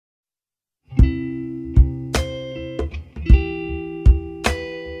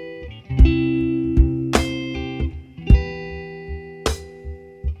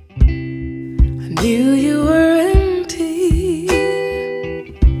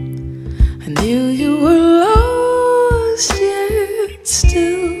I knew you were lost, yet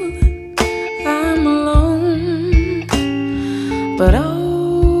still I'm alone. But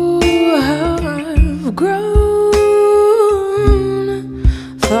oh, how I've grown.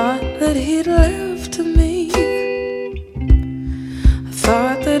 Thought that he'd left me. I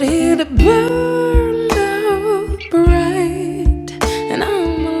thought that he'd burned out bright, and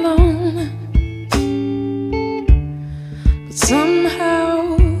I'm alone. But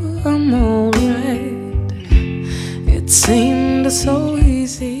somehow I'm alright. It seemed so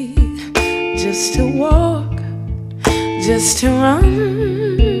easy just to walk, just to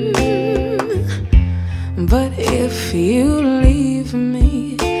run. But if you leave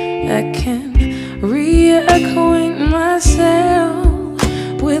me, I can reacquaint myself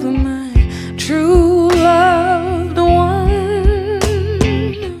with my true loved one.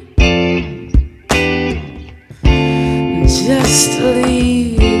 Just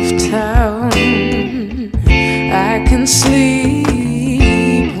leave town, I can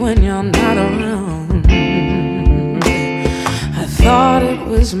sleep when you're not around. I thought it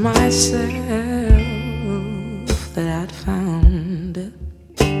was myself that I'd found.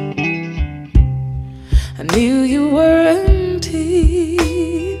 I knew you were empty,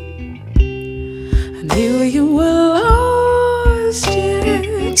 I knew you were lost,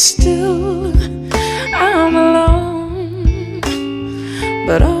 yet still I'm alone.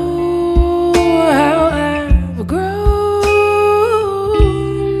 But oh, how I've grown.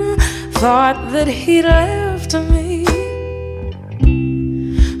 Thought that he'd left me,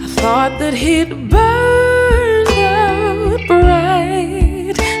 I thought that he'd burned out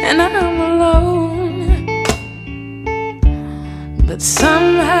bright, and I'm alone. But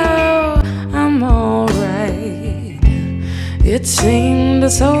somehow I'm alright. It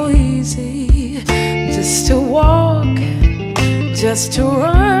seemed so easy just to walk, just to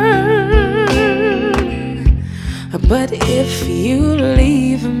run. But if you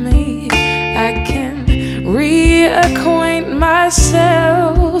leave me, I can reacquaint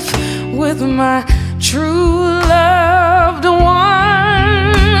myself with my true loved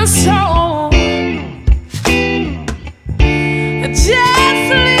one. So just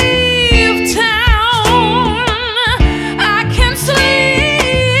leave town, I can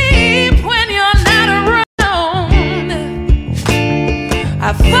sleep when you're not around.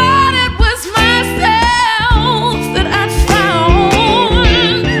 I thought